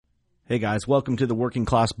Hey guys, welcome to the Working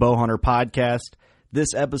Class Bowhunter podcast.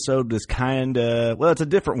 This episode is it's a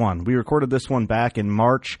different one. We recorded this one back in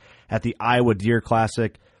March at the Iowa Deer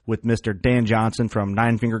Classic with Mr. Dan Johnson from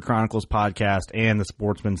Nine Finger Chronicles podcast and the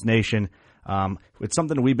Sportsman's Nation. It's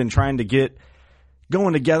something we've been trying to get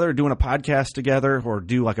going together, doing a podcast together, or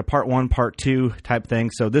do like a part 1, part 2 type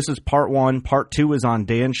thing. So this is part 1. Part 2 is on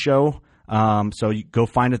Dan's show. So you go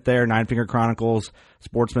find it there, Nine Finger Chronicles,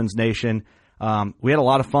 Sportsman's Nation. We had a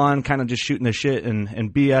lot of fun kind of just shooting the shit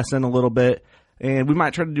and BSing a little bit. And we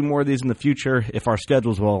might try to do more of these in the future if our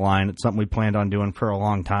schedules will align. It's something we planned on doing for a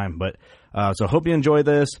long time. But so hope you enjoy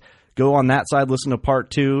this. Go on that side, listen to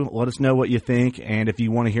part 2. Let us know what you think. And if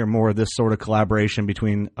you want to hear more of this sort of collaboration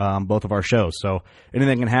between both of our shows. So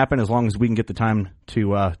anything can happen as long as we can get the time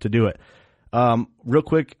to do it. Real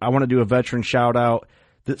quick, I want to do a veteran shout out.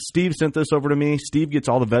 Steve sent this over to me. Steve gets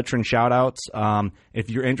all the veteran shout-outs.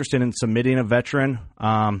 If you're interested in submitting a veteran,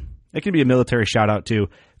 it can be a military shout-out too.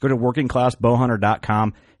 Go to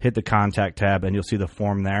workingclassbowhunter.com, hit the contact tab, and you'll see the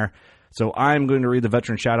form there. So I'm going to read the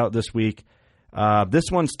veteran shout-out this week. This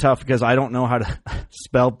one's tough because I don't know how to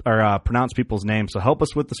spell or pronounce people's names, so help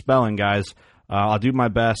us with the spelling, guys. I'll do my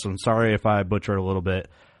best. I'm sorry if I butcher it a little bit.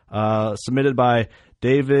 Submitted by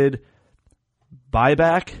David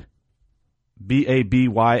Byback.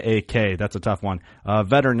 Babyak. That's a tough one.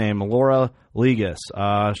 Veteran name, Laura Legas.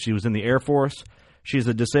 She was in the Air Force. She's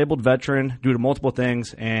a disabled veteran due to multiple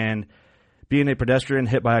things and being a pedestrian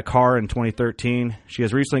hit by a car in 2013. She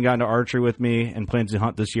has recently gotten to archery with me and plans to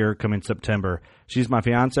hunt this year coming September. She's my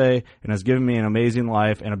fiance and has given me an amazing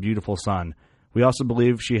life and a beautiful son. We also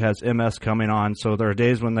believe she has MS coming on, so there are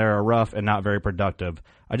days when they are rough and not very productive.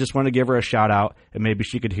 I just want to give her a shout-out, and maybe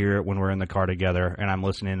she could hear it when we're in the car together, and I'm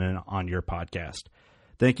listening in on your podcast.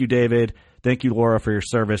 Thank you, David. Thank you, Laura, for your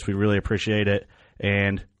service. We really appreciate it.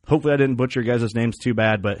 And hopefully I didn't butcher your guys' names too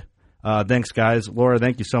bad, but thanks, guys. Laura,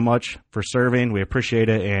 thank you so much for serving. We appreciate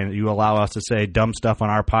it, and you allow us to say dumb stuff on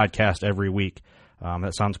our podcast every week.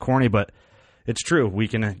 That sounds corny, but it's true. We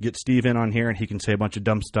can get Steve in on here, and he can say a bunch of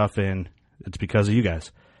dumb stuff, and it's because of you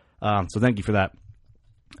guys. So thank you for that.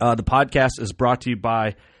 The podcast is brought to you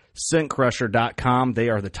by ScentCrusher.com. They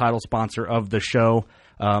are the title sponsor of the show.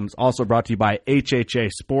 It's also brought to you by HHA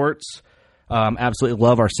Sports. Absolutely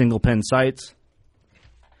love our single pin sights.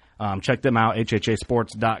 Check them out,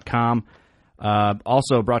 HHASports.com.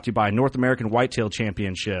 Also brought to you by North American Whitetail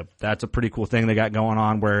Championship. That's a pretty cool thing they got going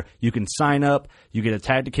on where you can sign up, you get a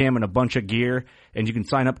Tacticam and a bunch of gear, and you can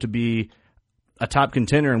sign up to be a top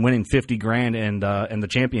contender and winning $50,000 in the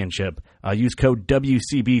championship. Use code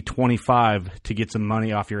WCB25 to get some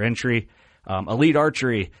money off your entry. Elite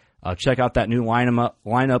Archery, check out that new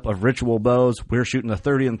lineup of ritual bows. We're shooting the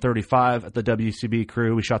 30 and 35 at the WCB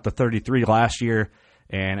crew. We shot the 33 last year,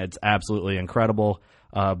 and it's absolutely incredible.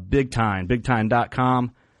 Bigtime.com.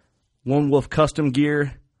 Lone Wolf Custom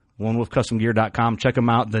Gear. LoneWolfCustomGear.com. Check them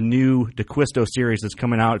out. The new DeQuisto series that's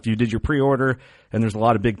coming out if you did your pre-order, and there's a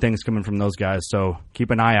lot of big things coming from those guys, so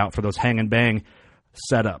keep an eye out for those hang and bang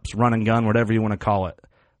setups, run and gun, whatever you want to call it.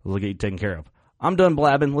 We'll get you taken care of. I'm done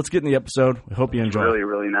blabbing. Let's get in the episode. I hope you enjoy. Really,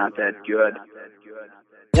 really not that good.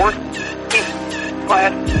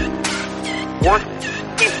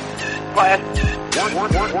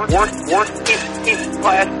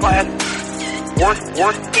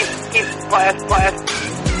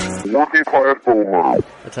 Working class.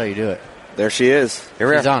 That's how you do it. There she is. Here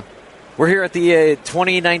we are. We're here at the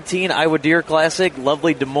 2019 Iowa Deer Classic,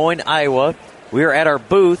 lovely Des Moines, Iowa. We are at our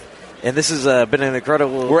booth, and this has been an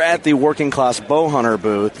incredible... We're at the Working Class Bowhunter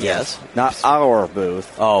booth. Yes. Not our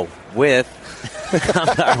booth. Oh, with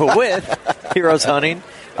Heroes Hunting.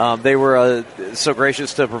 They were so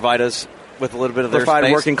gracious to provide us with a little bit of their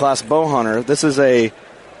space. Working Class Bowhunter. This is a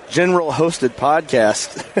general-hosted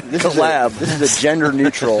podcast collab. This is a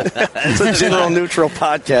gender-neutral. It's a general-neutral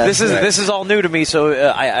podcast. This is all new to me, so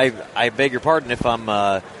I beg your pardon if I'm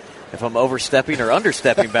overstepping or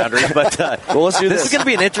understepping boundaries. But well, let's do this. This is going to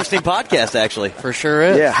be an interesting podcast, actually. For sure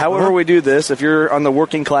is. Yeah. However we do this, if you're on the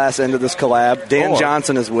working class end of this collab, Dan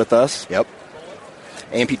Johnson is with us. Yep.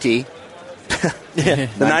 Amputee. The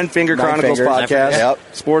Nine Finger Chronicles podcast. Yep.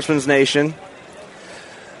 Sportsman's Nation.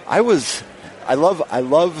 I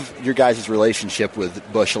love your guys' relationship with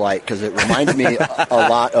Busch Light because it reminds me a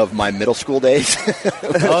lot of my middle school days.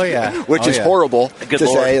 Which is horrible to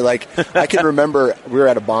say. Like, I can remember we were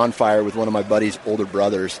at a bonfire with one of my buddy's older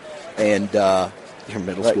brothers, and your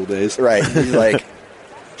middle school days, right? He's like,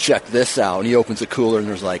 check this out, and he opens a cooler, and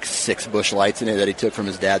there's like 6 Busch Lights in it that he took from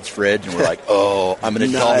his dad's fridge, and we're like, oh, I'm an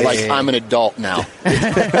adult. Nice. Like, I'm an adult now.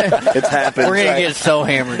 It's happened. We're gonna get so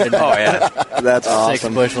hammered. Oh yeah. That's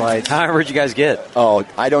awesome. 6 Busch Lights. How many did you guys get? Oh,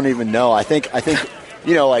 I don't even know. I think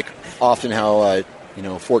like often how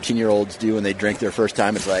 14-year-olds do when they drink their first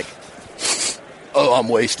time. It's like, oh, I'm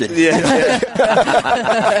wasted.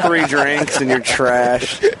 Yeah. 3 drinks and you're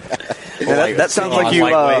trash. That sounds like you.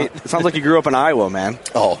 It sounds like you grew up in Iowa, man.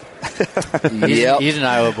 Oh, yep. He's an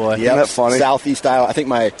Iowa boy. Yep. Isn't that funny? Southeast Iowa. I think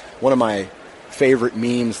one of my favorite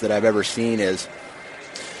memes that I've ever seen is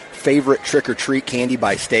favorite trick or treat candy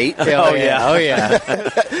by state. Oh yeah.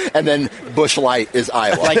 And then Busch Light is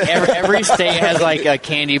Iowa. Like every state has like a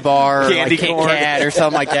candy bar, or like Kit Kat or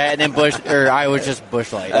something like that, and then Iowa's just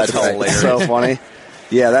Busch Light. That's hilarious. So funny.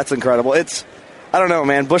 Yeah, that's incredible. I don't know,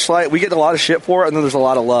 man. Busch Light, we get a lot of shit for it, and then there's a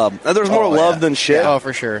lot of love. There's more love than shit. Oh,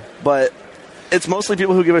 for sure. But it's mostly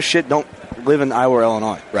people who give a shit don't live in Iowa or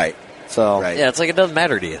Illinois. Right. So Yeah, it's like it doesn't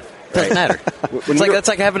matter to you. It doesn't matter. That's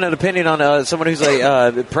like having an opinion on someone who's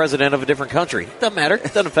a president of a different country. It doesn't matter. It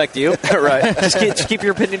doesn't affect you. Right. Just keep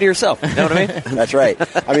your opinion to yourself. You know what I mean? That's right.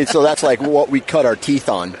 I mean, so that's like what we cut our teeth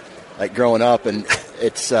on, like growing up. And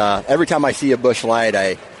it's every time I see a Busch Light,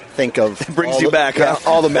 I think of it brings you back, huh?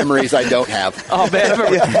 all the memories I don't have. Oh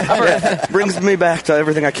man, brings me back to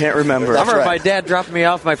everything I can't remember. I remember my dad dropping me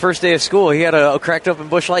off my first day of school. He had a cracked open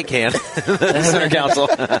Busch Light can. Center Council.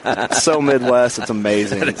 So Midwest, it's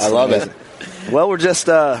amazing. I love it. Well, we're just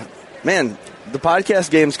man. The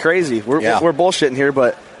podcast game's crazy. We're bullshitting here,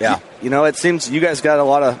 but it seems you guys got a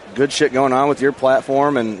lot of good shit going on with your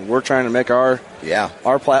platform, and we're trying to make our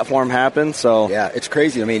platform happen. So it's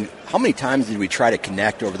crazy. I mean, how many times did we try to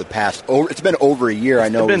connect over the past? It's been over a year. I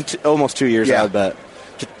know it's been almost 2 years. I would bet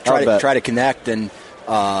to try to connect and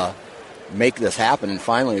make this happen, and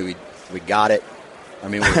finally we got it. I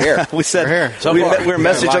mean, we're here. We said we're here. So we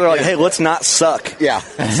messaged each other like, "Hey, let's not suck." Yeah,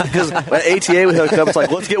 because at ATA we hooked up. It's like,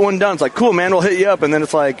 let's get one done. It's like, cool, man, we'll hit you up. And then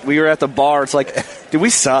it's like, we were at the bar. It's like, dude, we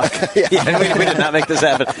suck. We did not make this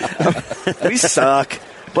happen. We suck.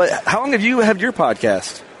 But how long have you had your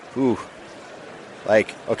podcast? Ooh,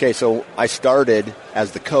 okay, so I started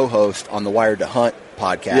as the co-host on the Wired to Hunt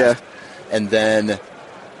podcast, and then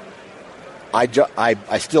I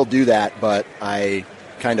still do that, but I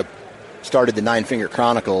kind of started the Nine Finger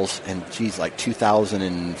Chronicles, and geez, like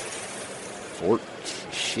 2004.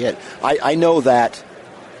 Shit, I know that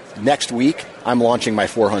next week I'm launching my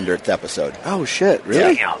 400th episode. Oh shit,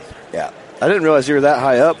 really? Yeah. I didn't realize you were that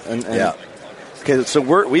high up. And yeah. Okay, so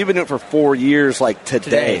we've been doing it for 4 years, like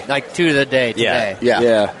today. Like 2 to the day today.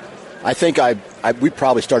 Yeah. I think we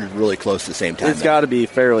probably started really close at the same time. It's got to be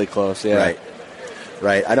fairly close. Yeah.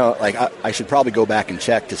 Right. I don't I should probably go back and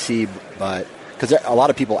check to see, but. Because a lot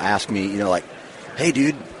of people ask me, hey,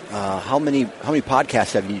 dude, how many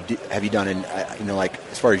podcasts have you done? And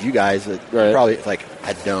as far as you guys, probably like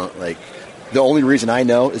I don't like. The only reason I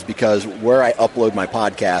know is because where I upload my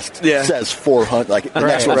podcast says 400. Like the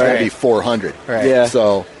next one's going to be 400. Right. Yeah.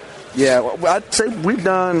 So, I'd say we're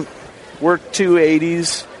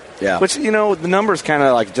 280s. Yeah. Which, the number's kind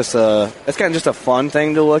of like it's kind of just a fun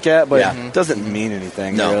thing to look at, but it doesn't mean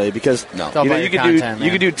anything really because you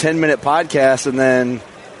could do 10-minute podcasts and then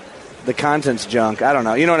the content's junk. I don't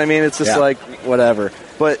know. You know what I mean? It's just like whatever.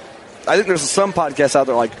 But I think there's some podcasts out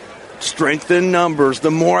there like strength in numbers.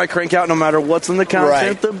 The more I crank out, no matter what's in the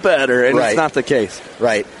content, the better. And it's not the case.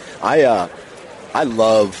 Right. I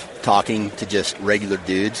love talking to just regular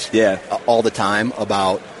dudes all the time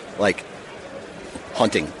about like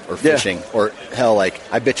hunting or fishing or hell, like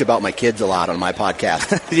I bitch about my kids a lot on my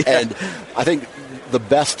podcast. And I think the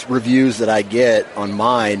best reviews that I get on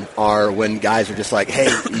mine are when guys are just like, hey,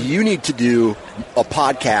 you need to do a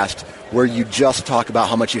podcast where you just talk about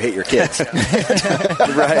how much you hate your kids.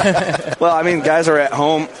 Right. Well, I mean, guys are at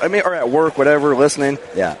home, or at work, whatever, listening.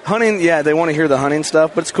 Yeah. Hunting, they want to hear the hunting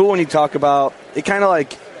stuff, but it's cool when you talk about, it kind of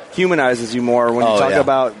like humanizes you more when you talk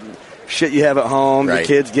about shit you have at home, the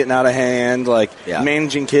kids getting out of hand,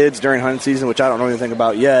 managing kids during hunting season, which I don't know anything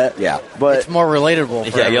about yet. Yeah. But it's more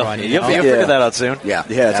relatable for everyone. You'll figure that out soon. Yeah.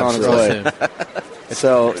 Yeah, it's on its way.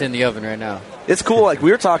 So it's in the oven right now. It's cool. Like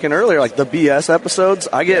we were talking earlier, like the BS episodes,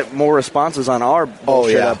 I get more responses on our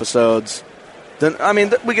bullshit episodes than,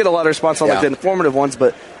 we get a lot of response on like the informative ones,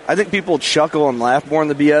 but I think people chuckle and laugh more in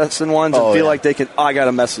the BS ones and feel like they can, I got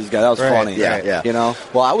to mess these guys. That was funny. Yeah.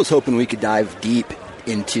 Well, I was hoping we could dive deep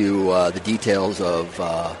into the details of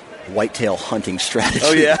whitetail hunting strategy.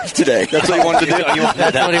 Oh, yeah? Today. That's what you wanted to do?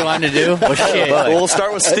 That's what he wanted to do? Well, shit. Well, we'll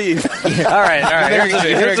start with Steve. All right.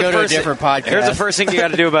 Here's go to a different podcast. Here's the first thing you got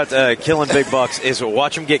to do about killing big bucks is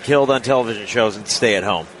watch them get killed on television shows and stay at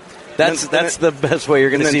home. That's the best way you're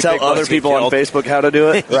going to see tell big bucks other people get on Facebook how to do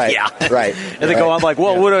it. Right. Yeah. Right. And they go on like,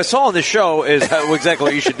 well, what I saw on the show is exactly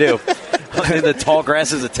what you should do. In the tall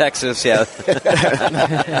grasses of Texas, yeah.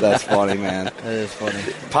 That's funny, man. That is funny.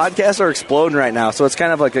 Podcasts are exploding right now, so it's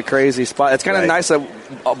kind of like a crazy spot. It's kind of nice that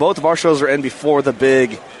both of our shows are in before the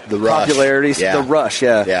popularity. The rush,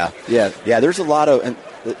 yeah. There's a lot of,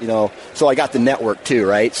 so I got the network too,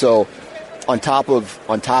 right? So on top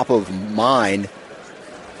of mine,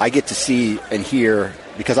 I get to see and hear,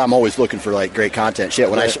 because I'm always looking for like great content. Shit,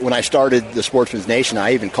 when I started the Sportsman's Nation,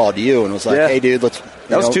 I even called you and was like, "Hey, dude, let's."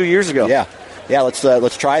 That was 2 years ago. Yeah.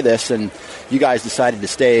 Let's try this, and you guys decided to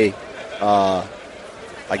stay. I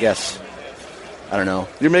guess. I don't know.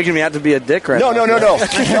 You're making me out to be a dick right now. No.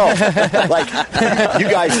 Like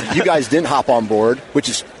you guys didn't hop on board, which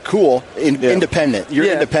is cool. Independent. You're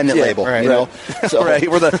an independent label, right, you know. So right.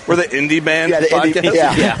 We're the indie band.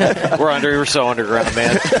 We're so underground,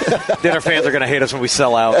 man. Then our fans are going to hate us when we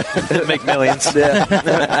sell out and make millions. Yeah.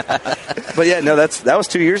 But that was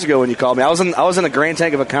 2 years ago when you called me. I was in a Grand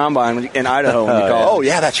Tank of a combine in Idaho when you called. Oh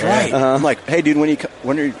yeah, that's right. I'm like, hey dude, when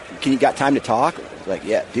you got time to talk? Like,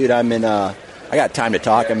 yeah, dude, I got time to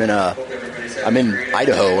talk. I'm in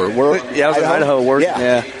Idaho or work. Yeah, I was in Idaho working.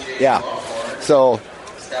 Yeah. So,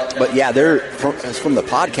 but yeah, from the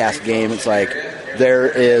podcast game, it's like there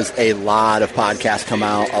is a lot of podcasts come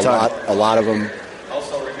out, a lot of them,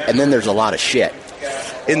 and then there's a lot of shit,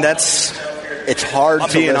 and it's hard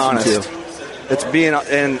to being listen honest. to. It's being,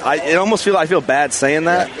 and I feel bad saying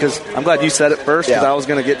that because I'm glad you said it first because I was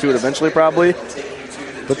going to get to it eventually probably.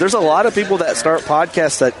 But there's a lot of people that start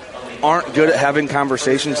podcasts that aren't good at having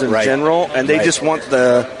conversations in general, and they just want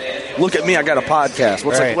look at me, I got a podcast.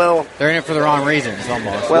 Well, it's like, well, they're in it for the wrong reasons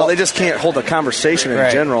almost. Well, they just can't hold a conversation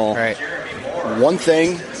in general. Right. One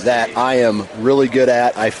thing that I am really good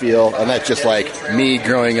at, I feel, and that's just like me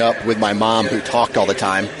growing up with my mom who talked all the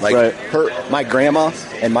time. Like my grandma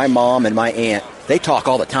and my mom and my aunt, they talk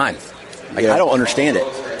all the time. Like, I don't understand it,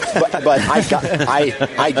 but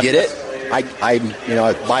I get it. I'm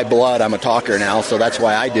by blood, I'm a talker now, so that's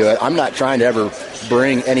why I do it. I'm not trying to ever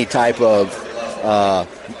bring any type of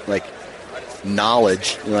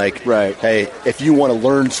knowledge. Hey, if you want to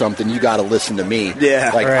learn something, you got to listen to me.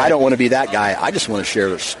 Yeah. I don't want to be that guy. I just want to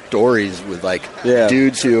share stories with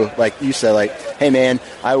dudes who, like you said, hey man,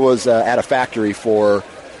 I was at a factory for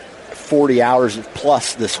 40 hours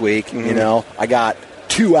plus this week. Mm-hmm. I got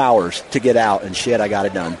 2 hours to get out and shit, I got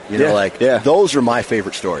it done. Those are my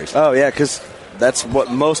favorite stories. Oh yeah, because that's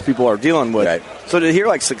what most people are dealing with. Right. So to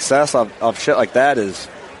hear success of shit like that it's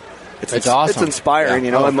awesome. It's inspiring,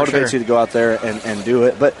 it motivates you to go out there and do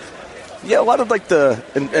it. But yeah, a lot of in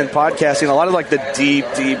podcasting, a lot of the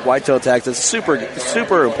deep whitetail tactics is super,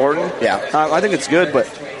 super important. Yeah. I think it's good, but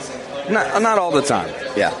not all the time.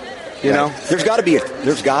 Yeah. You know? There's got to be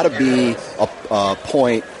a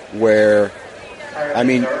point where,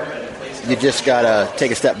 you just got to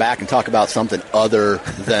take a step back and talk about something other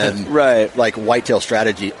than whitetail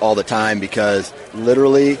strategy all the time, because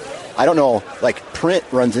literally, I don't know, print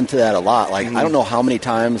runs into that a lot. I don't know how many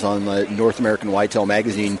times on the North American Whitetail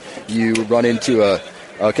magazine you run into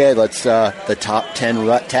the top 10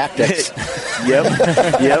 rut tactics. Yep.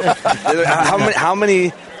 How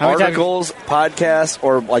many articles, podcasts,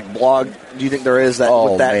 or blog do you think there is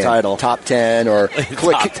with that title? Top 10 or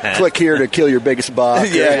click here to kill your biggest buck.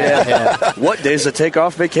 Yeah. What days to take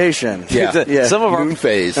off vacation? Yeah. Some of our moon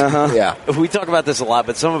phase. Yeah. We talk about this a lot,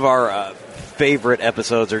 but some of our favorite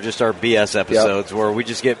episodes are just our BS episodes where we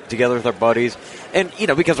just get together with our buddies, and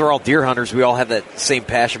because we're all deer hunters, we all have that same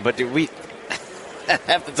passion. But we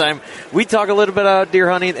half the time we talk a little bit about deer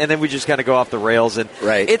hunting, and then we just kind of go off the rails. And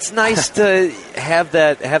it's nice to have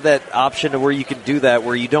that option to where you can do that,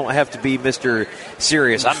 where you don't have to be Mr.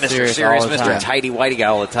 Serious. I'm Mr. Serious, Mr. Tidy Whitey guy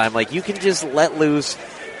all the time. You can just let loose,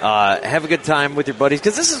 have a good time with your buddies,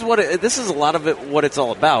 because this is a lot of it what it's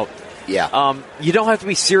all about. Yeah. You don't have to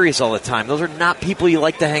be serious all the time. Those are not people you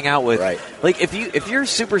like to hang out with. Right. If you're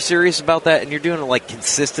super serious about that and you're doing it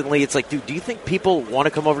consistently, it's dude, do you think people want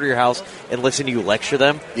to come over to your house and listen to you lecture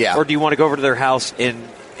them? Yeah. Or do you want to go over to their house and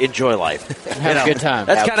enjoy life? Have a good time.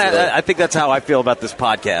 That's I think that's how I feel about this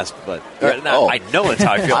podcast. But I know that's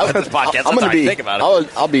how I feel about this podcast. That's how I think about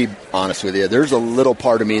it. I'll be honest with you. There's a little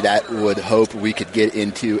part of me that would hope we could get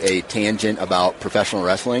into a tangent about professional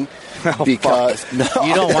wrestling. Because you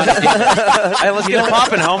don't want to do that. Hey, let's get it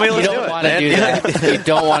popping, homie. You don't want to do that. You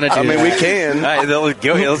don't want to do that. We can. All right,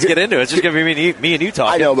 let's get into it. It's just going to be me and you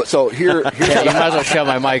talking. I know, but so here's you might as well shut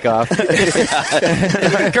my mic off. Kurt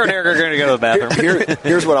and Eric are going to go to the bathroom.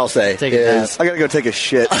 Here's what I'll say. I got to go take a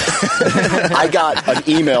shit. I got an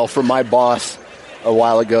email from my boss a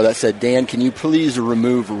while ago that said, Dan, can you please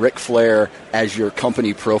remove Ric Flair as your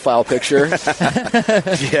company profile picture?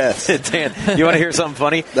 Yes. Dan, you want to hear something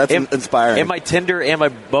funny? That's inspiring. In my Tinder and my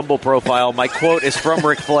Bumble profile, my quote is from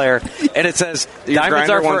Ric Flair, and it says, "Diamonds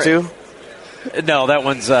are for..." One too? No, that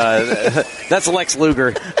one's that's Lex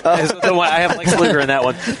Luger. The one, I have Lex Luger in that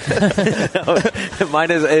one.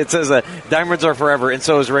 Mine is. It says, "Diamonds are forever," and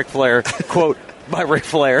so is Ric Flair. Quote by Ric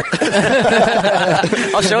Flair.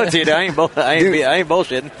 I'll show it to you. I ain't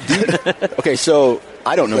bullshitting. Okay, so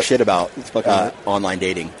I don't know shit about online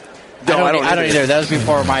dating. I don't either. That was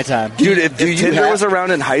before my time. Dude, if Tinder was around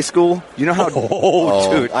in high school, you know how...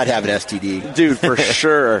 dude. I'd have an STD. Dude, for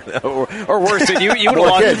sure. or worse, dude, you would have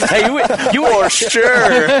lost... Hey, you for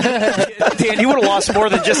sure. Dan, you would have lost more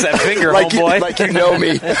than just that finger, homeboy. Like you know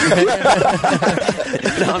me.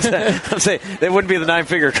 No, I'm saying, it wouldn't be the Nine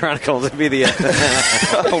Finger Chronicles. It'd be the...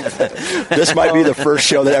 This might be the first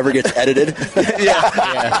show that ever gets edited.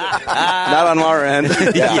 Yeah. Not on our end.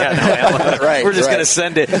 Yeah, no, right. We're just going to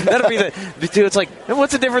send it. That'll be the two. It's like,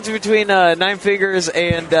 what's the difference between Nine Fingers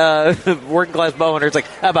and Working Class Bowhunter? It's like,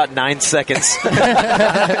 how about 9 seconds?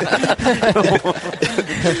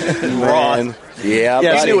 Man. Yeah,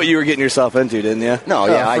 you knew what you were getting yourself into, didn't you? No,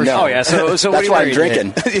 yeah, I know. Oh, yeah. So that's why I'm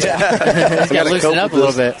drinking. Yeah. You got to loosen up a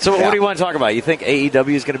little bit. So what do you want to talk about? You think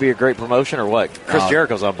AEW is going to be a great promotion or what? Chris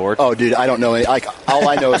Jericho's on board. Oh, dude, I don't know. Like, all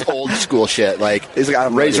I know is old school shit. Like,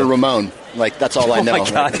 Razor Ramon. Like, that's all I know. Oh, my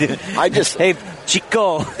God. Like, I just... Hey,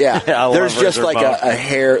 Chico. Yeah. There's just like a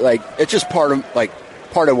hair... Like, it's just part of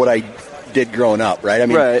what I did growing up, right? I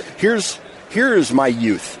mean, here's my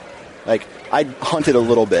youth. Like, I hunted a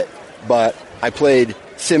little bit, but I played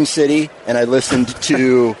SimCity, and I listened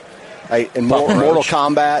to Mortal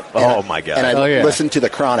Kombat. Oh, my God. And I listened to the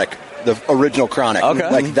Chronic, the original Chronic.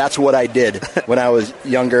 Okay. Like, that's what I did when I was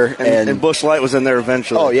younger. And Bush Light was in there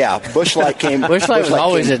eventually. Oh, yeah. Bush Light came. Bush Light was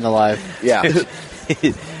always in the live. Yeah.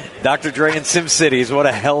 Dr. Dre and SimCities. What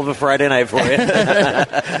a hell of a Friday night for you.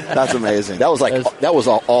 That's amazing. That was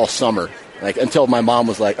all summer. Like, until my mom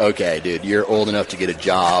was like, "Okay, dude, you're old enough to get a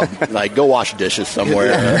job. Like, go wash dishes somewhere."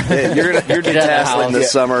 You're detasseling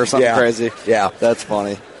this summer or something crazy. Yeah, that's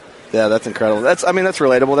funny. Yeah, that's incredible. That's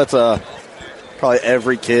relatable. That's probably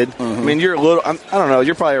every kid. Mm-hmm. I mean, you're a little. I don't know.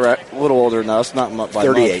 You're probably a little older than us. Not by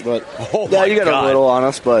 38, much, but you got a little on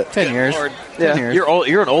us. But 10 years. Lord. 10 years. You're old.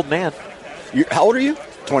 You're an old man. How old are you?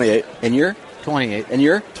 28. And you're 28. And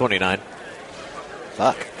you're 29.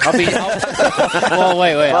 Fuck. Well,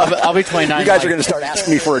 wait. I'll be 29. You guys are going to start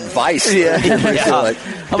asking me for advice. Yeah.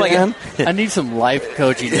 I'm like, I need some life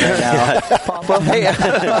coaching right now. Papa, hey,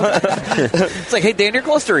 it's like, hey, Dan, you're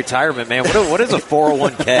close to retirement, man. What is a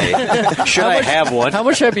 401k? Should I have one? How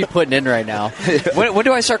much should I be putting in right now? When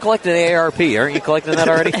do I start collecting AARP? Aren't you collecting that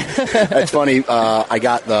already? That's funny. I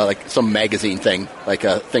got some magazine thing, like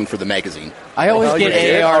a thing for the magazine. I always get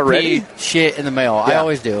AARP shit in the mail. Yeah. I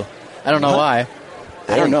always do. I don't know why.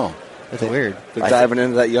 I don't know. That's weird. They're diving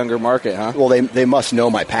into that younger market, huh? Well, they must know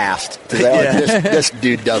my past. This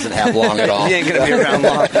dude doesn't have long at all. He ain't going to be around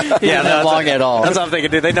long. Not long at all. That's what I'm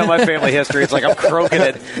thinking, dude. They know my family history. It's like I'm croaking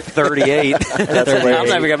at 38. I'm not even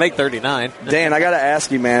going to make 39. Dan, I got to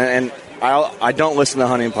ask you, man, and I don't listen to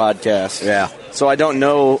hunting podcasts. Yeah. So I don't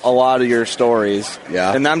know a lot of your stories.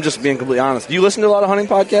 Yeah. And I'm just being completely honest. Do you listen to a lot of hunting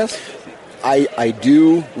podcasts? I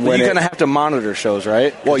do. But you're going to have to monitor shows,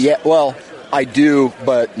 right? Well, yeah. Well, I do,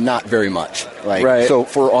 but not very much. Like, right. So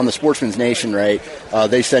on the Sportsman's Nation, right?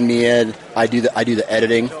 They send me in. I do the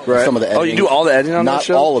editing. Right. Some of the editing. Oh, you do all the editing on that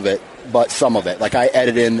show? Not all of it, but some of it. Like, I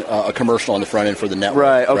edit in a commercial on the front end for the network.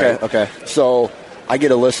 Right. Okay. Right? Okay. So I get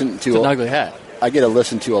to listen to an ugly hat. I get to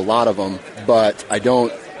listen to a lot of them, but I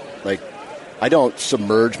don't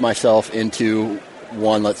submerge myself into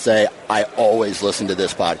one. Let's say I always listen to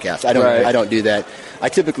this podcast. I don't do that. I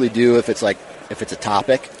typically do if it's a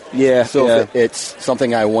topic. Yeah. So if it's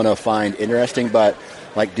something I want to find interesting, but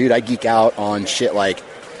like, dude, I geek out on shit like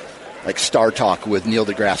Star Talk with Neil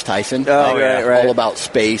deGrasse Tyson. Right. All about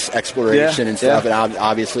space exploration and stuff. Yeah. And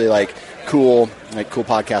obviously cool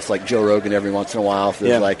podcasts like Joe Rogan every once in a while if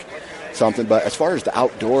there's something. But as far as the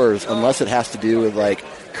outdoors, unless it has to do with like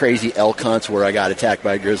crazy elk hunts where I got attacked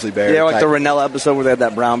by a grizzly bear. Yeah, like the Rennell episode where they had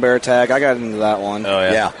that brown bear attack. I got into that one. Oh,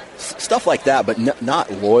 yeah. Stuff like that, but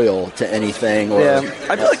not loyal to anything. Or, I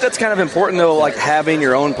feel like that's kind of important, though, like having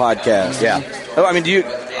your own podcast. Yeah. I mean,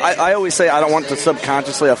 I always say I don't want to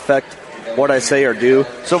subconsciously affect what I say or do.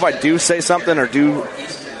 So if I do say something or do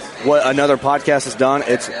what another podcast has done,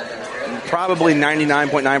 it's probably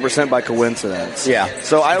 99.9% by coincidence. Yeah.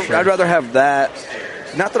 So I'd rather have that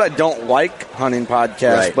not that I don't like hunting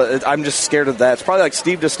podcasts, but I'm just scared of that. It's probably like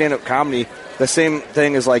Steve does stand-up comedy. The same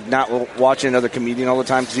thing is like not watching another comedian all the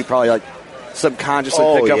time because you probably like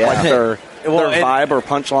subconsciously pick up like their vibe or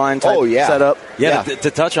punchline type setup. Yeah,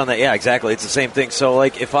 to touch on that, exactly. It's the same thing. So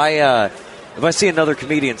like if I see another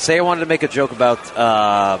comedian, say I wanted to make a joke about,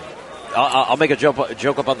 I'll make a joke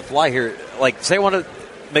up on the fly here. Like say I want to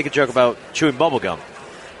make a joke about chewing bubblegum.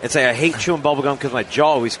 And say I hate chewing bubblegum because my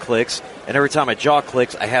jaw always clicks, and every time my jaw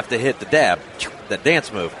clicks, I have to hit the dab, that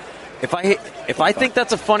dance move. If I think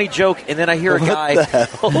that's a funny joke, and then I hear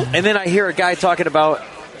a guy talking about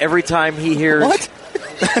every time he hears what?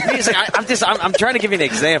 I'm trying to give you an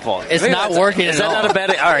example. It's not working at all. Is that not a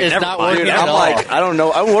bad? All right, it's not working at all. I'm like, I don't know.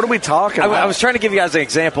 What are we talking about? I was trying to give you guys an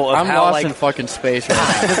example of I'm how lost in fucking space right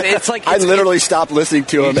now. It's like I literally stopped listening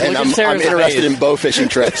to him, and I'm interested in bow fishing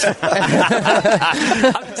trips. I'm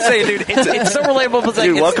saying, dude, it's so relatable. But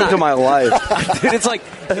dude, welcome to my life. Dude, it's like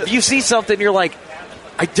if you see something, you're like,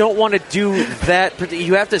 I don't want to do that.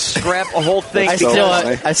 You have to scrap a whole thing. I still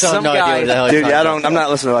have no idea what the hell dude, I'm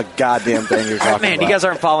not listening to a goddamn thing you're talking about. Man, you guys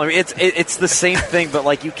aren't following me. It's the same thing, but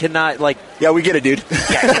like you cannot like. Yeah, we get it, dude.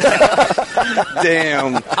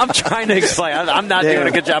 Damn. I'm trying to explain. I'm not doing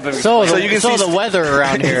a good job of explaining. So you can see the weather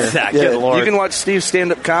around here. Good Lord. You can watch Steve's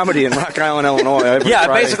stand-up comedy in Rock Island, Illinois.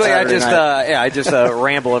 Basically, I just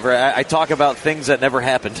ramble over. I talk about things that never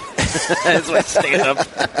happened. That's what stand-up.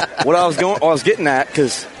 What I was getting at,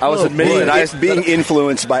 because I was admitting that I was being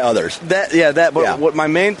influenced by others. What my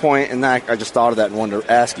main point, and I just thought of that and wanted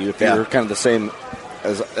to ask you if you were kind of the same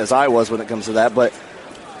as I was when it comes to that, but.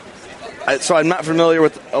 So I'm not familiar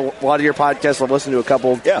with a lot of your podcasts. I've listened to a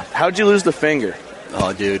couple. Yeah. How'd you lose the finger?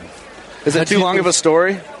 Oh, dude. Is it too long of a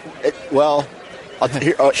story?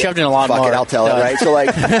 Shoved in a lot more. I'll tell it, right? So,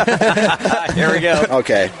 like... Here we go.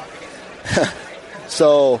 Okay.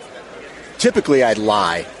 So, typically I'd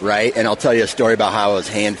lie, right? And I'll tell you a story about how I was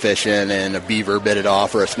hand fishing and a beaver bit it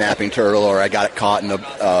off or a snapping turtle, or I got it caught in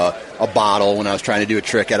a bottle when I was trying to do a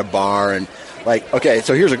trick at a bar. And like, okay,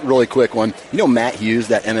 so here's a really quick one. You know Matt Hughes,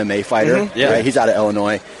 that MMA fighter? Mm-hmm. Yeah. Right? He's out of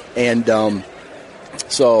Illinois. And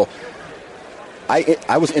so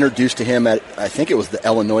I was introduced to him at, I think it was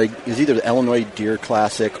either the Illinois Deer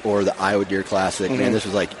Classic or the Iowa Deer Classic. Mm-hmm. Man, this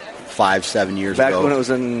was like 5-7 years ago. Back when it was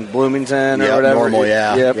in Bloomington or whatever? Normal,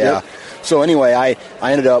 yeah. Yep. So anyway, I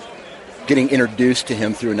ended up getting introduced to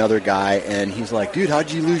him through another guy, and he's like, dude,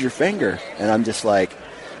 how'd you lose your finger? And I'm just like,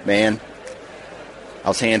 man, I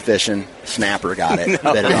was hand fishing, snapper got it,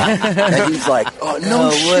 bit it off. And he's like, oh,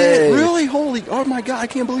 no shit, really? Oh my God, I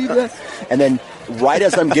can't believe that. And then right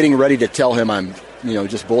as I'm getting ready to tell him I'm,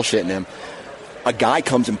 just bullshitting him, a guy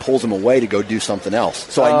comes and pulls him away to go do something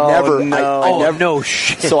else. So I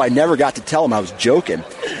never got to tell him I was joking.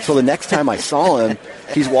 So the next time I saw him,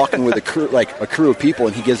 he's walking with a crew of people,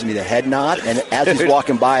 and he gives me the head nod. And as he's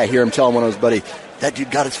walking by, I hear him telling one of his buddies, that dude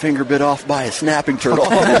got his finger bit off by a snapping turtle.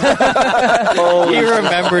 He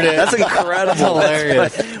remembered it. That's incredible. That's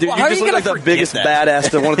hilarious. Dude, you just look like the biggest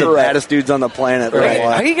badass, one of the baddest dudes on the planet. Right.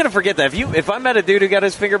 How are you going to forget that? If I met a dude who got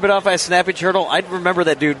his finger bit off by a snapping turtle, I'd remember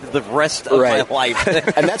that dude the rest of my life.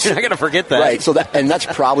 And that's you're not going to forget that. Right. So that's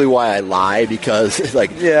probably why I lie, because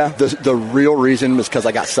the real reason was because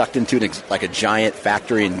I got sucked into a giant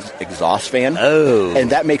factory exhaust fan. Oh.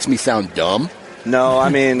 And that makes me sound dumb. No, I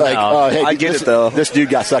mean, hey, I get it though. This dude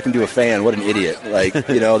got sucked into a fan. What an idiot!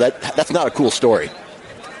 That's not a cool story.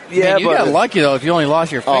 Yeah, you got lucky though. If you only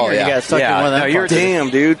lost your finger, you got stuck in one of them. You're damn,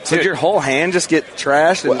 dude. Did your whole hand just get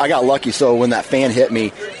trashed? Well, I got lucky. So when that fan hit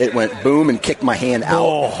me, it went boom and kicked my hand out.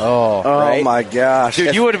 Oh my gosh,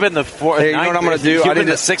 dude! You would have been the fourth. Hey, you know what I'm going to do? I need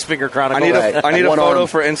the Six Finger Chronicle. I need a photo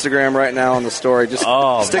for Instagram right now on the story. Just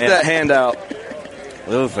stick that hand out.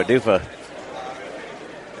 Oofa doofa.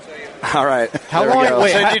 All right. How long?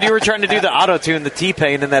 Wait, dude, you were trying to do the auto tune, the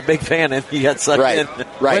T-Pain, in that big fan, and you got sucked in.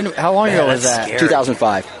 Right. How long ago was that? Scary.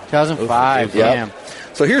 2005. 2005. Damn.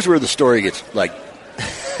 So here's where the story gets like.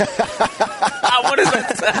 What is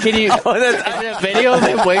that? Can you? Is it a video of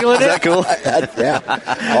him wiggling it? Is that cool?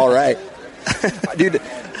 Yeah. All right, dude.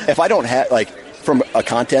 If I don't have from a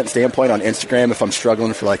content standpoint on Instagram, if I'm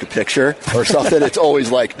struggling for a picture or something, it's always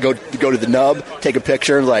go to the nub, take a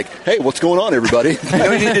picture, and hey, what's going on, everybody? You know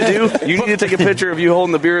what you need to do? You need to take a picture of you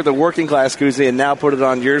holding the beer at the working class koozie and now put it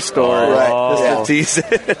on your story. Right. Just to tease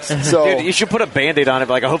it. So, dude, you should put a Band-Aid on it.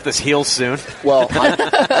 I hope this heals soon. Well,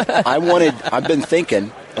 I've been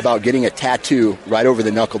thinking about getting a tattoo right over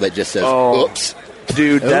the knuckle that just says, oops.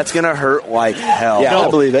 Dude, that's going to hurt like hell. Yeah, I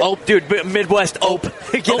believe it. Oh, dude, Midwest, Get ope.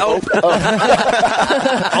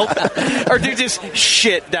 Or dude, just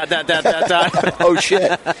shit, ... Oh,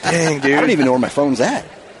 shit. Dang, dude. I don't even know where my phone's at.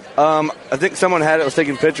 I think someone had it, was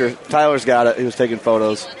taking pictures. Tyler's got it. He was taking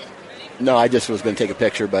photos. No, I just was going to take a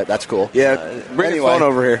picture, but that's cool. Yeah, bring your phone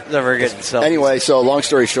over here. Never getting selfies. Anyway, so long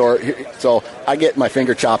story short, so I get my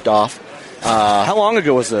finger chopped off. How long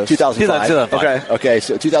ago was this? 2005. Okay,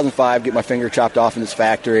 so 2005, get my finger chopped off in this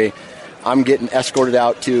factory. I'm getting escorted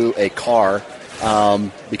out to a car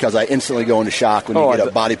because I instantly go into shock when you get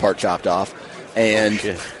a body part chopped off. And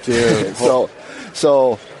dude, so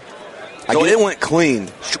it went clean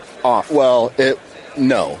off. Well,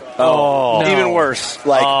 no. Oh, no. Even worse.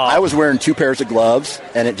 Like I was wearing 2 pairs of gloves,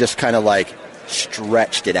 and it just kind of like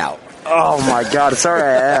stretched it out. Oh my God! Sorry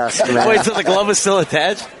I asked. Man. Wait, so the glove is still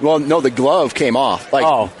attached? Well, no, the glove came off.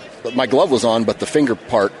 Like, my glove was on, but the finger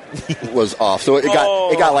part was off. So it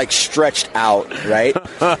got like stretched out, right,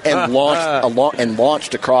 and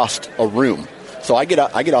launched across a room. So I get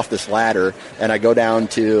off this ladder and I go down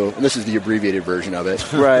to, and this is the abbreviated version of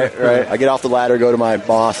it. Right. I get off the ladder, go to my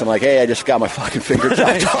boss. I'm like, hey, I just got my fucking finger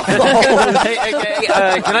chopped off.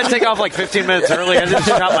 Can I take off like 15 minutes early? I just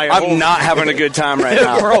shot my. I'm not having a good time right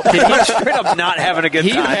now. Bro, I'm straight up not having a good time.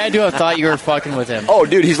 He had to have thought you were fucking with him. Oh,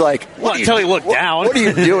 dude, he's like, until he looked down. What are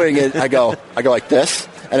you doing? And I go like this,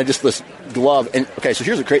 and I just this glove. And okay, so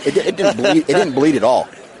here's the crazy. It didn't bleed. It didn't bleed at all.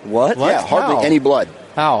 What? Yeah, hardly any blood.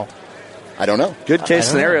 How? I don't know. Good case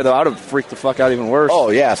scenario, though. I would have freaked the fuck out even worse. Oh,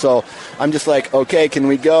 yeah. So I'm just like, okay, can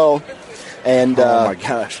we go? And oh, my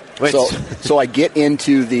gosh. So I get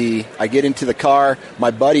into the car. My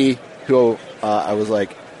buddy, who I was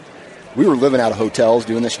like, we were living out of hotels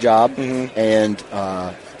doing this job. Mm-hmm. And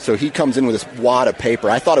so he comes in with this wad of paper.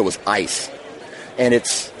 I thought it was ice. And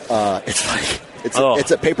it's a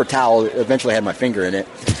paper towel. Eventually I had my finger in it.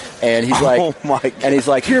 And he's like, oh my God. And he's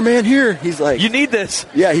like, here, man, here. He's like, you need this.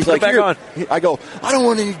 Yeah, he's like, back here. On. I go, I don't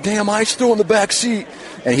want any damn ice. Throw in the back seat.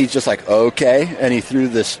 And he's just like, okay. And he threw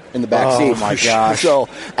this in the back seat. Oh my gosh. So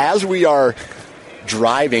as we are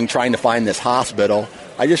driving, trying to find this hospital,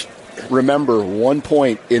 I just remember one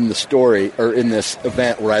point in the story or in this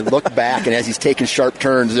event where I look back, and as he's taking sharp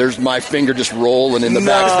turns, there's my finger just rolling in the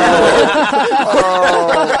back seat.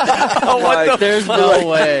 There's no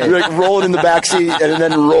way. Like rolling in the back seat and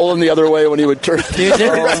then rolling the other way when he would turn. Dude,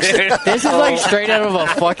 this is like straight out of a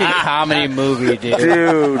fucking comedy movie,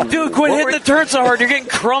 dude. Dude, quit hitting the turn so hard. You're getting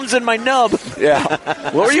crumbs in my nub. Yeah.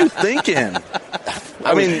 What were you thinking?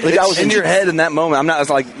 I mean, I was in your head in that moment. I'm not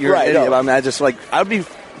like you're an idiot. No. I mean, I just like I'd be.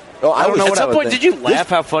 Oh, I don't know. At some point, did you laugh?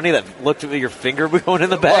 How funny that looked at your finger going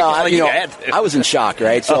in the back. Well, I was in shock,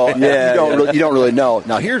 right? So you don't really know.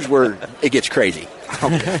 Now here's where it gets crazy.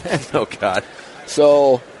 Oh God.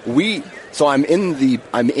 So I'm in the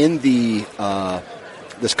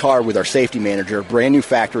this car with our safety manager, brand new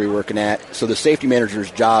factory working at. So the safety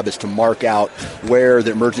manager's job is to mark out where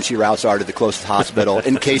the emergency routes are to the closest hospital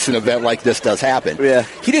in case an event like this does happen. Yeah.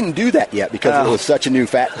 He didn't do that yet because it was such a new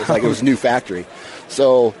it was a new factory.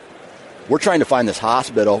 So we're trying to find this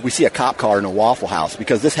hospital. We see a cop car in a Waffle House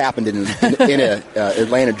because this happened in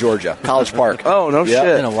Atlanta, Georgia, College Park. Oh, no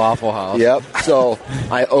shit. In a Waffle House. Yep. So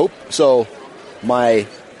my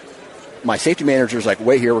safety manager's like,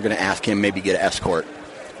 wait here, we're going to ask him, maybe get an escort.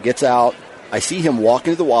 Gets out. I see him walk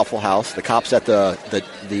into the Waffle House. The cops at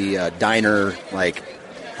the diner, like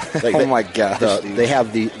oh my gosh. They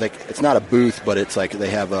have it's not a booth, but it's like they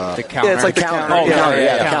have the counter. Yeah, it's like the counter.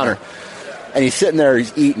 The counter. And he's sitting there,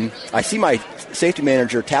 he's eating. I see my safety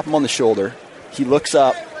manager tap him on the shoulder. He looks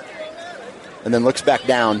up and then looks back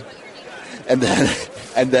down. And then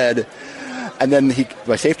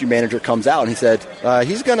my safety manager comes out and he said,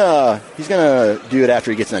 he's gonna do it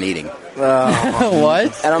after he gets done eating.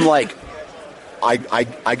 What? And I'm like,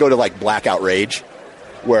 I go to like blackout rage,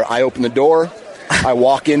 where I open the door, I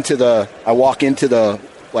walk into the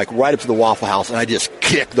like right up to the Waffle House, and I just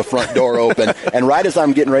kick the front door open. And right as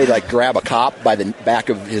I'm getting ready to like grab a cop by the back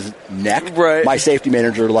of his neck, my safety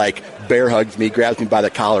manager like bear hugs me, grabs me by the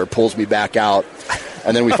collar, pulls me back out.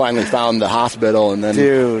 And then we finally found the hospital, and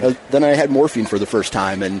then I had morphine for the first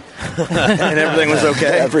time, and everything was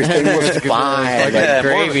okay. Everything was fine. Like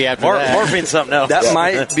gravy after that. Morphine's something else. That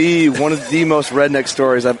might be one of the most redneck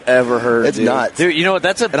stories I've ever heard. It's nuts. Dude, you know what?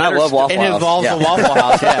 That's and I love Waffle House. It involves a Waffle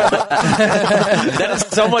House, yeah. That is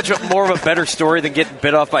so much more of a better story than getting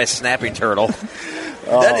bit off by a snapping turtle.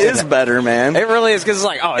 That is better, man. It really is, because it's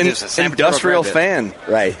like, it's an industrial fan.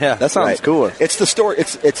 Right. Yeah. That sounds cooler. It's the story.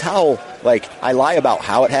 It's how, like, I lie about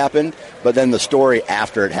how it happened, but then the story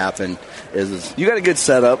after it happened is... You got a good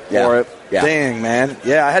setup for it. Yeah. Dang, man.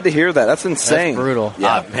 Yeah, I had to hear that. That's insane. That's brutal.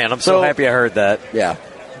 Yeah. Man, I'm so happy I heard that. Yeah.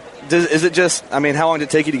 Is it just, how long did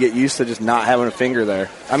it take you to get used to just not having a finger there?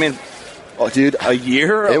 I mean, dude, a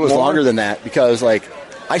year? It was longer than that, because, like,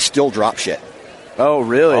 I still drop shit. Oh,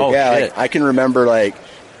 really? Oh, yeah. Like, I can remember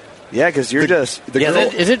Yeah, because you're just...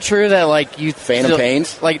 Is it true that, like, you... Phantom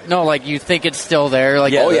pains? Like, no, like, you think it's still there?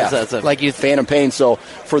 Like, like you phantom pain. So,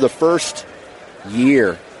 for the first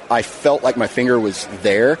year, I felt like my finger was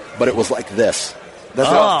there, but it was like this. That's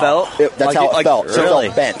how it felt? That's how it felt. So it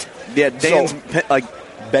felt bent. Yeah, Dan's,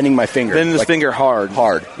 bending my finger. Bending his finger hard.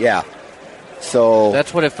 Hard, yeah. So...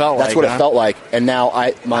 That's what it felt like. That's what it felt like. And now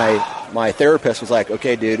my therapist was like,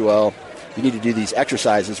 okay, dude, well, you need to do these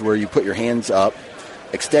exercises where you put your hands up,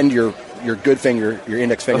 extend your good finger, your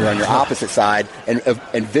index finger on your opposite side, and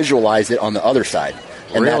visualize it on the other side.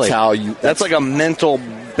 And really? That's how you... That's like a mental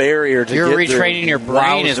barrier to You're get retraining your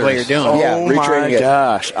brain is what you're doing. Oh, my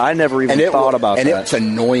gosh. I never even thought about that. And it's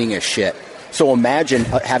annoying as shit. So imagine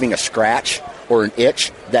having a scratch or an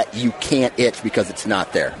itch that you can't itch because it's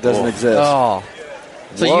not there. Doesn't exist. Oh.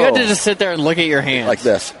 So you had to just sit there and look at your hands. Like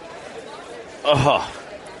this. That's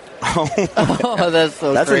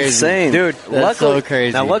so that's crazy. Insane, dude. That's so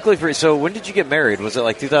crazy. Now, luckily for you, so when did you get married? Was it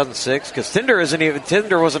like 2006? Because Tinder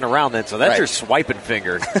wasn't around then, so that's your swiping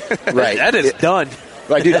finger. Right, that is done.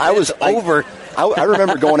 Right, dude. I was over. I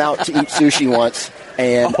remember going out to eat sushi once.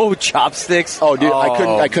 And chopsticks! Oh, dude,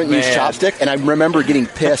 I couldn't use chopstick, and I remember getting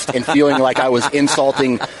pissed and feeling like I was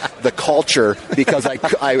insulting the culture because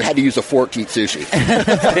I had to use a fork to eat sushi.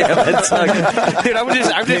 Dude, I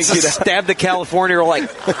would just stab the California like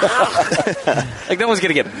no one's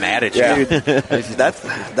gonna get mad at you. Dude,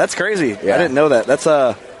 that's crazy. Yeah. I didn't know that. That's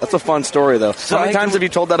a fun story though. So how many times have you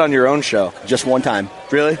told that on your own show? Just one time.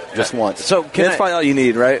 Really? Just once. So that's probably all you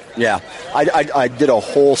need, right? Yeah, I did a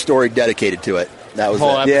whole story dedicated to it. That was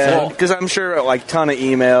whole it. Yeah, because I'm sure like ton of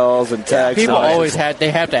emails and texts. People always have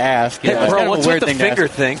to ask. Yeah, bro, what's with the finger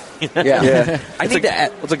thing? Yeah. I need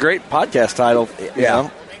to. It's a great podcast title. You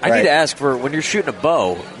know? I need to ask for when you're shooting a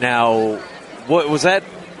bow. Now, what was that?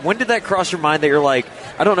 When did that cross your mind that you're like,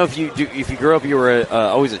 I don't know if you grew up, you were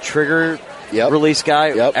always a trigger release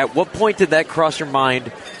guy. Yep. At what point did that cross your mind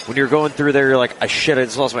when you're going through there? You're like, I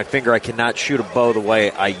just lost my finger. I cannot shoot a bow the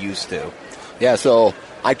way I used to. Yeah. So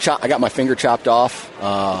I got my finger chopped off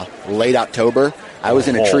late October. I was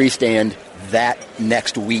in a tree stand that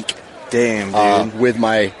next week. Damn, dude. With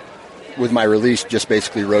my release just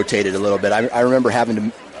basically rotated a little bit. I remember having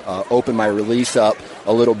to open my release up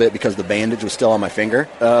a little bit because the bandage was still on my finger.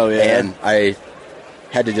 Oh, yeah. And I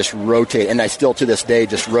had to just rotate, and I still to this day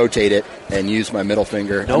just rotate it and use my middle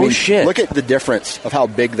finger. No shit. Look at the difference of how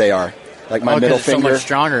big they are. Like my middle finger. It's so much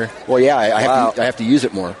stronger. Well, yeah, I have to use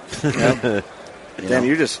it more. Damn,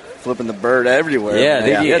 you're just flipping the bird everywhere.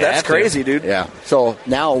 Yeah, that's crazy, dude. Yeah. So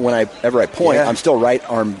now whenever I point, I'm still right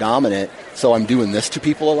arm dominant, so I'm doing this to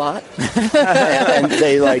people a lot. and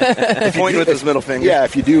they like point with his middle finger. Yeah,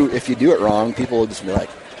 if you do it wrong, people will just be like,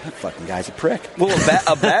 that fucking guy's a prick. Well,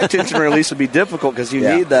 a back tension release would be difficult because you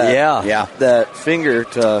need that that finger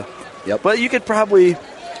to. Yep. But you could probably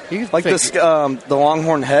like the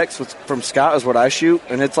Longhorn Hex from Scott is what I shoot,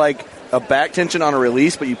 and it's like a back tension on a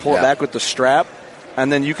release, but you pull it back with the strap. And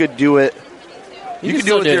then you could do it. You could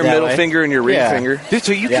do it with your middle finger and your ring finger. Dude,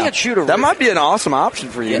 so you can't shoot a... That might be an awesome option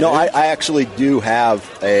for you. No, I actually do have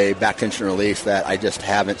a back tension release that I just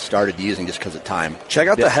haven't started using just because of time. Check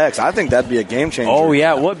out the Hex. I think that'd be a game changer. Oh,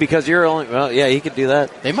 yeah. What? Because you're only... Well, yeah, you could do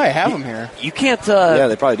that. They might have them here. You can't... yeah,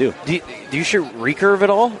 they probably do. Do you shoot recurve at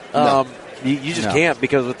all? No. You just can't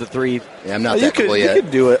because with the three... Yeah, I'm not that cool yet. You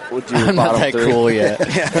could do it with your I'm not that cool yet. We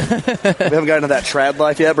haven't gotten to that trad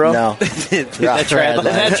life yet, bro? No. that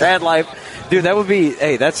trad life. Dude, that would be...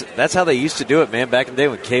 Hey, that's how they used to do it, man. Back in the day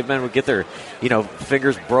when cavemen would get their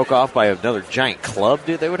fingers broke off by another giant club,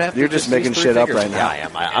 dude, they would have to... You're just making shit up right now. Yeah, I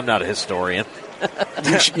am. I'm not a historian.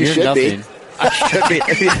 You should be.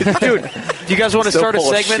 Dude, do you guys want to start a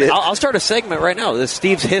segment? I'll start a segment right now. This is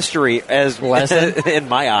Steve's history as in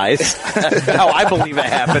my eyes. How I believe it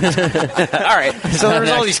happened. All right. So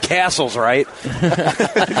there's all these castles, right?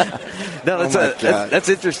 No, that's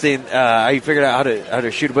interesting. How you figured out how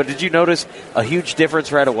to shoot. But did you notice a huge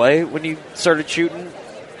difference right away when you started shooting?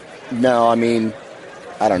 No, I mean,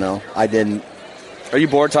 I don't know. I didn't. Are you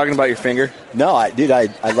bored talking about your finger? No,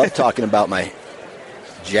 I love talking about my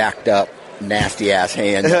jacked up, nasty ass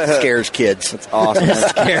hand that scares kids. That's awesome. That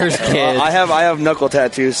scares kids. I have knuckle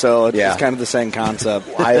tattoos, so it's kind of the same concept.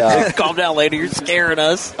 Calm down, lady. You're scaring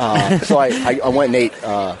us. So I went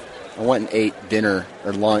and ate dinner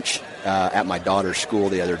or lunch at my daughter's school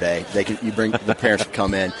the other day. The parents could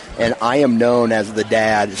come in, and I am known as the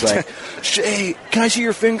dad. It's like, hey, can I see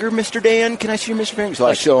your finger, Mr. Dan? Can I see your Mr. Finger? So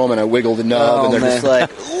I show them, and I wiggle the nub, and they're just like,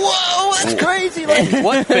 whoa, that's crazy. Like,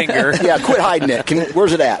 what finger? Yeah, quit hiding it.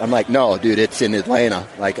 Where's it at? I'm like, no, dude, it's in Atlanta.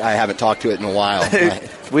 Like, I haven't talked to it in a while.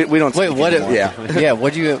 We don't. Wait, what? Yeah.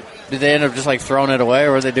 What'd you? Did they end up just like throwing it away,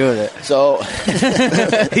 or what did they do with it? So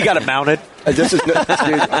he got it mounted. This is dude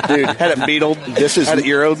had it beetled. This is had it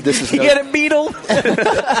Euroed. This is he had it beetled. He's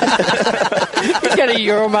got a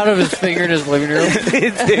Euro out of his finger in his living room.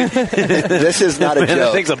 This is not a joke.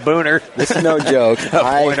 That thing's a booner. This is no joke.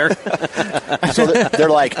 A pointer. So they're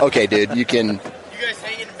like, okay, dude, you can. You guys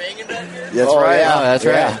hanging and banging back here? That's right. Yeah. Oh, that's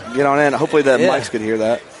right. Get on in. Hopefully the mics could hear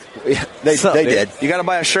that. Yeah, they did. You got to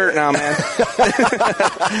buy a shirt now, man.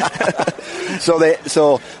 So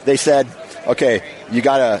they said, okay, we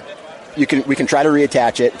can try to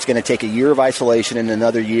reattach it. It's going to take a year of isolation and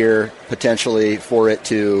another year potentially for it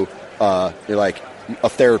to like a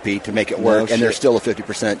therapy to make it work. And there's still a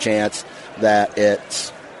 50% chance that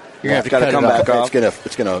it's you're going to have to come back off.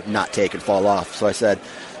 It's going to not take and fall off. So I said,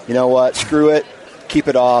 you know what? Screw it. Keep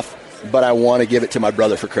it off. But I want to give it to my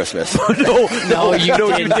brother for Christmas. No, you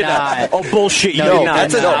did not. Oh, bullshit. You No, did not.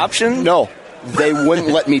 That's an option? No. They wouldn't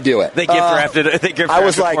let me do it. They gift wrapped it. I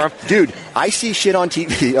was like, dude, I see shit on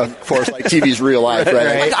TV. Of course, like TV's real life,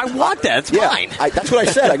 right? I want that. It's mine. That's what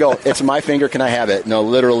I said. I go, it's my finger. Can I have it? No,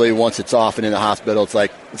 literally, once it's off and in the hospital, it's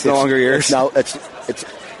like it's no longer yours. No, it's.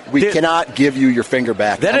 We cannot give you your finger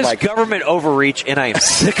back. That is government overreach, and I am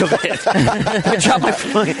sick of it. I chop my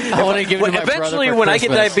foot. I want to give it to my eventually, brother for when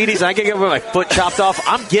Christmas. I get diabetes and I can get my foot chopped off,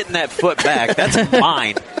 I'm getting that foot back. That's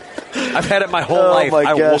mine. I've had it my whole life. My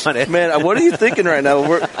I gosh. want it. Man, what are you thinking right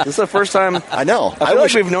now? This is the first time. I know. I feel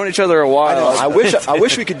like we've known each other a while. I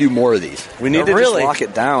wish we could do more of these. We need to just lock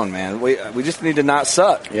it down, man. We just need to not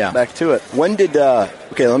suck. Yeah. Back to it. When did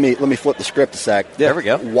okay, let me flip the script a sec. Yeah. There we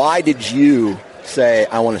go. Why did you say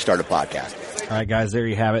I want to start a podcast? All right, guys, there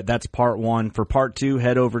you have it. That's part one. For part two,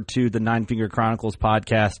 head over to the Nine Finger Chronicles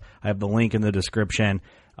podcast. I have the link in the description.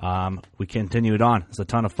 We continue it on. It's a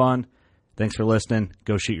ton of fun. Thanks for listening.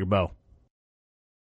 Go shoot your bow.